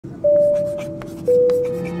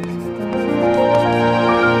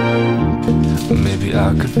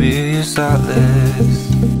be your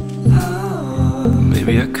stylist.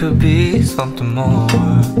 Maybe I could be something more.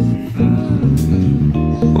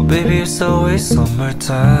 Well, baby, it's always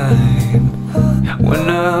summertime. When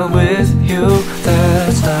I'm with you,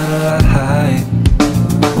 that's not a lie.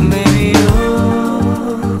 Well, maybe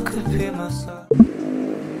you could be my star.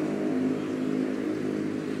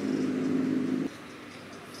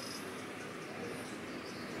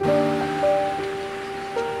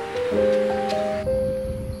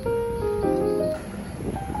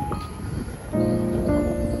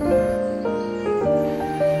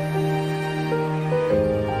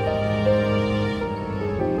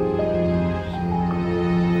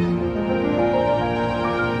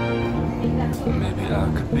 Maybe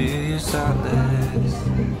I could be your stylist.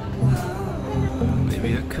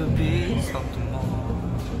 Maybe I could be something more.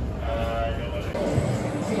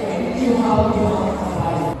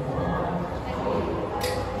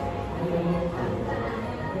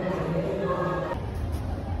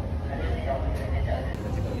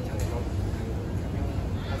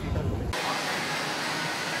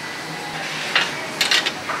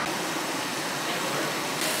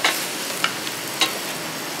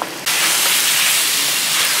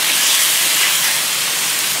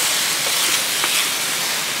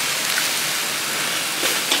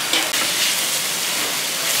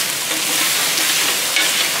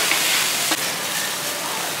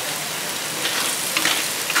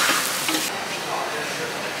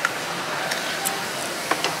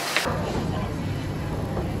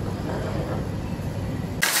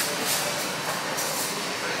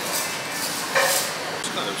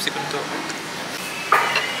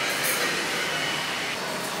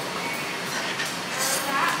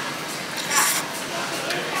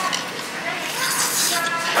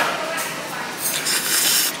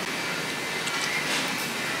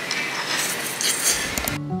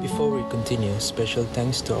 Before we continue, special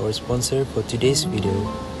thanks to our sponsor for today's video,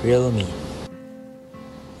 Realme.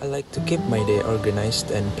 I like to keep my day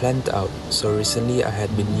organized and planned out, so recently I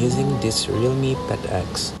had been using this Realme Pad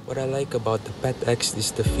X. What I like about the Pad X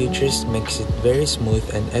is the features makes it very smooth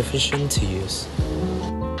and efficient to use.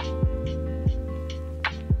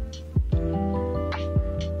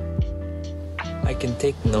 I can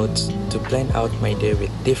take notes to plan out my day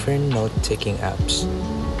with different note-taking apps.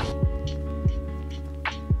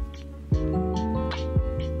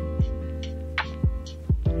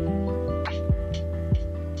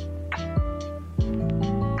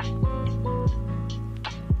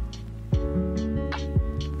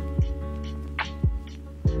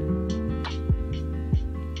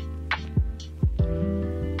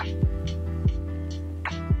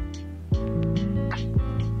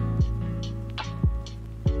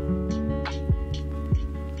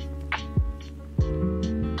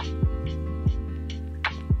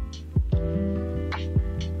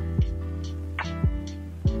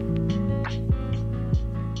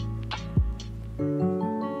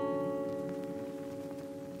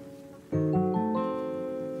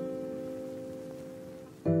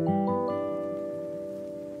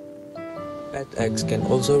 Pad X can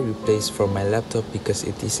also replace from my laptop because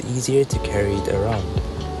it is easier to carry it around.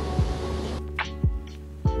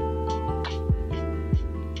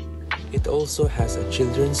 It also has a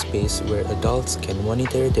children's space where adults can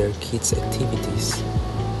monitor their kids' activities.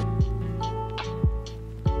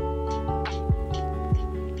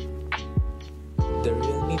 The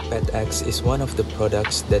Realme Pad X is one of the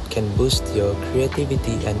products that can boost your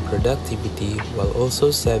creativity and productivity while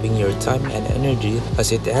also saving your time and energy,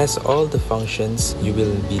 as it has all the functions you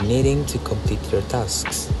will be needing to complete your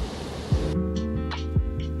tasks.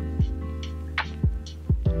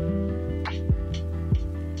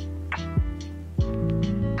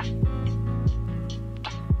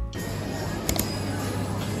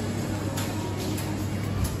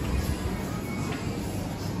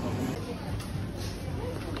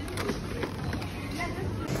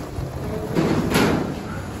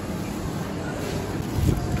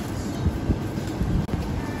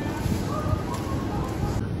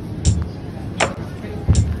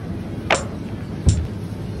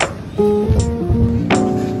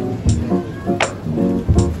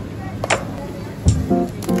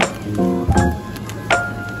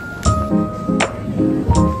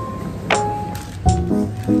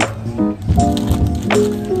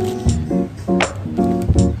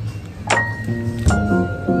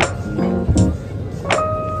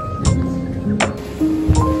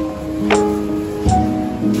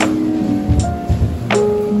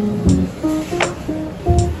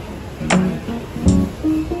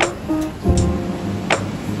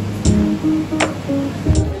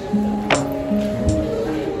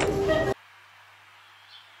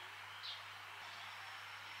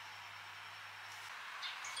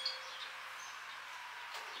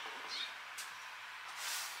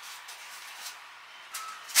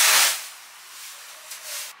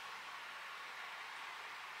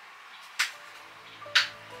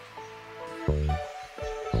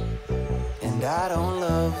 And I don't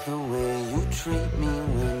love the way you treat me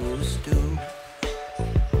when you stoop.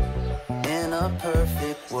 In a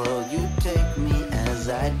perfect world, you take me as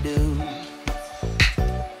I do.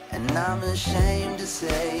 And I'm ashamed to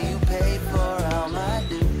say you pay for all my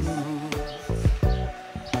dues.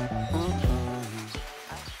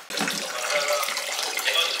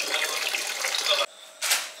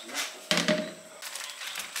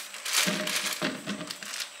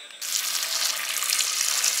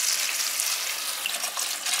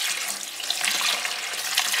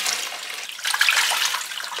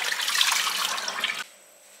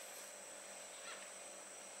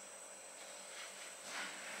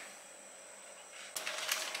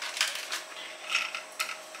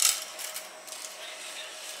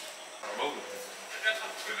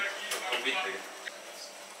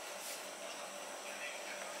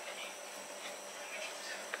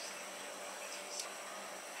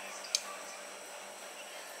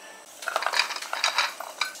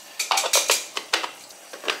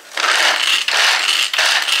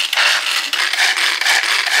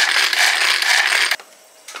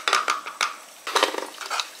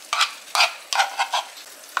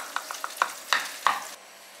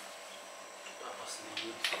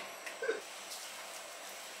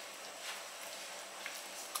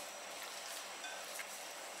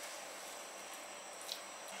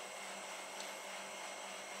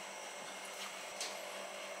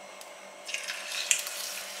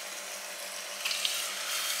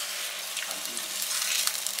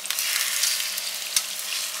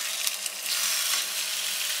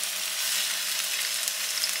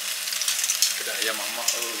 Kedaya mama.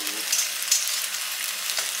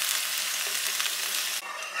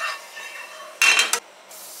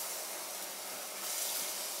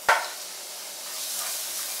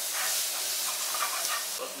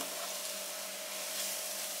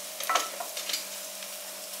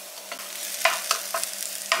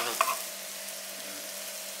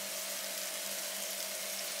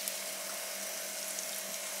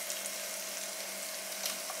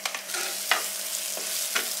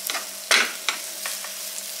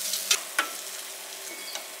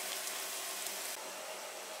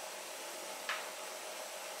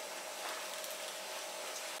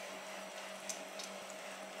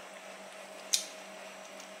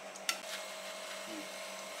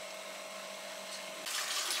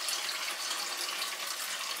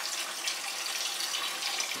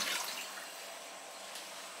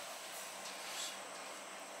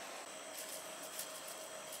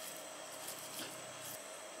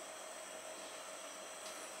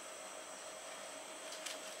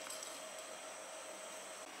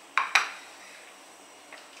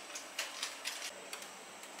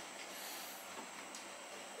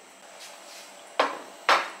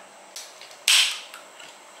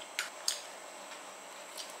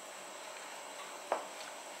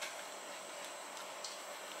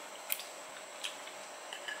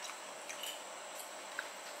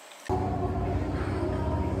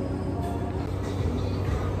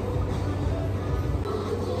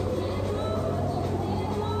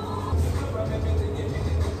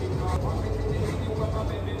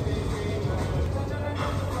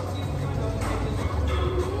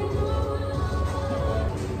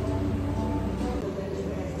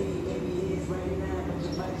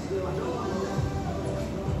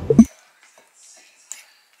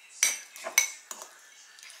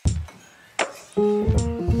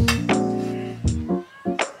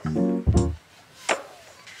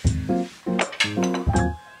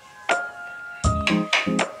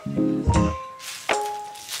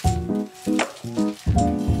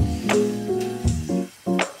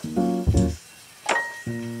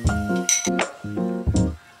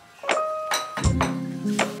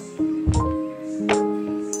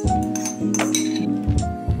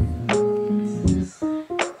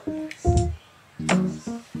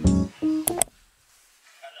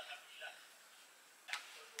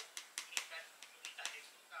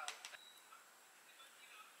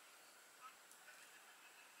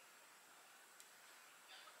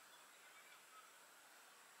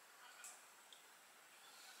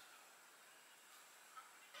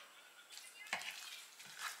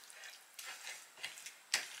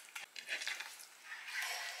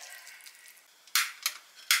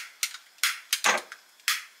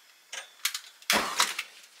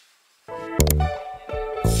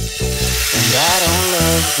 I don't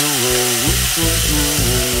love the way you treat me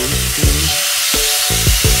when you speak.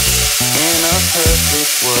 In a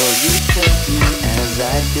perfect world, you take me as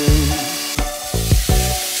I do.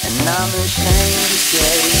 And I'm ashamed to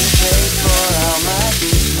say you pay for all my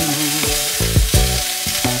dues.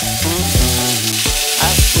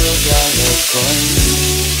 I still got love for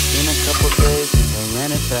you. In a couple days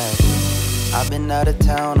back. I've been out of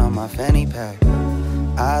town on my fanny pack.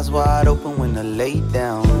 Eyes wide open when I lay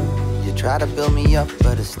down. You try to build me up,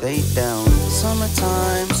 but I stayed down.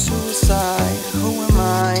 Summertime, suicide. Who am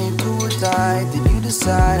I? Do or die? Did you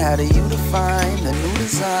decide? How do you define the new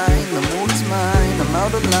design? The mood is mine. I'm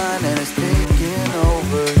out of line and it's taking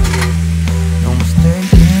over. No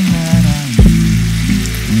mistaking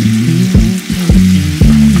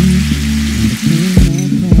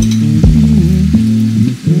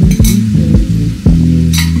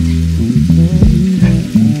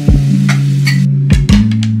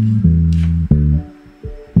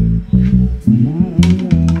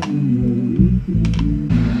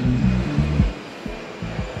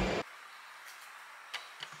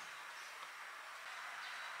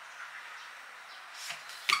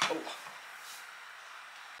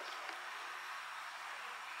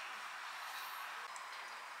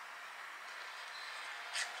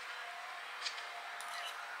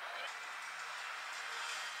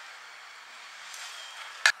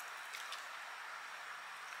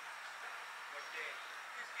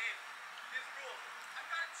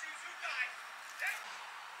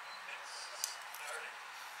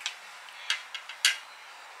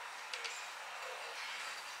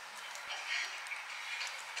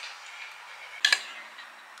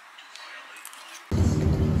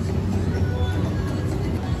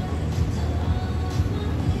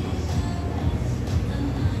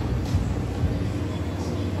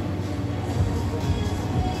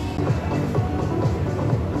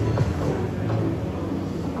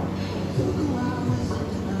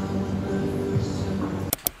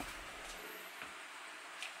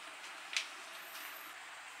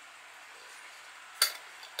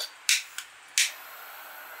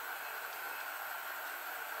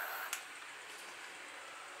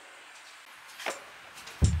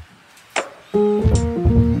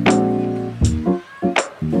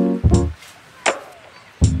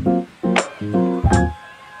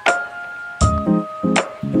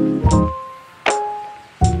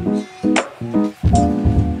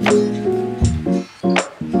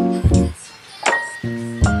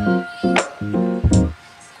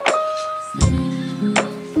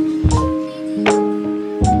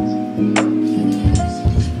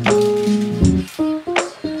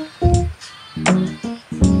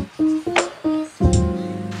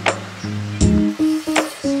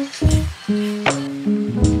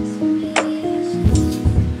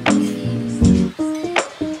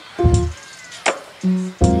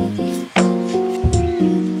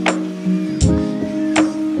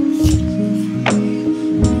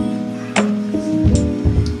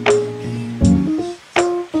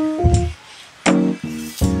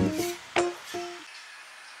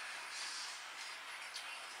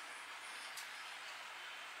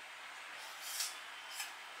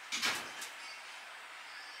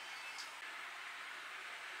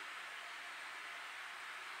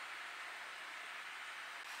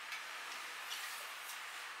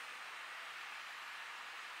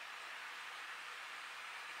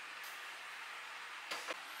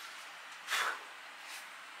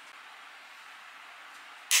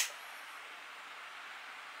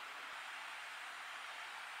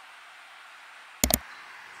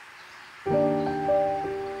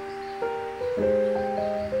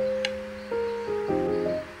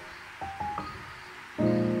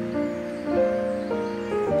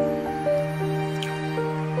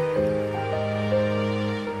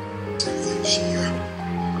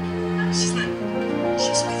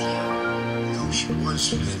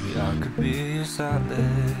that maybe I could be your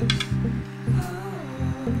salad.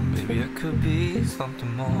 Maybe I could be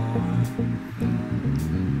something more.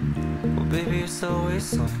 Well, baby, it's always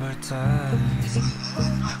summertime.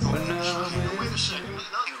 When I'm Wait a second. In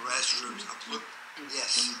the restrooms,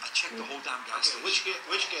 yes, I checked the whole damn gas station.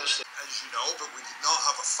 Which gas station? As you know, but we did not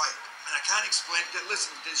have a fight. And I can't explain that.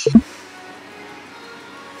 Listen, this.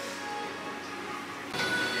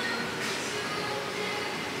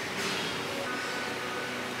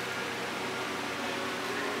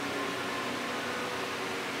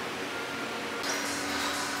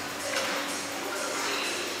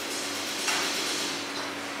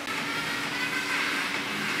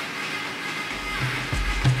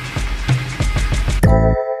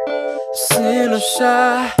 Sin or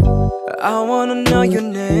shy, I wanna know your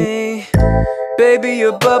name. Baby,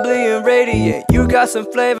 you're bubbly and radiant. You got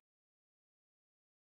some flavor.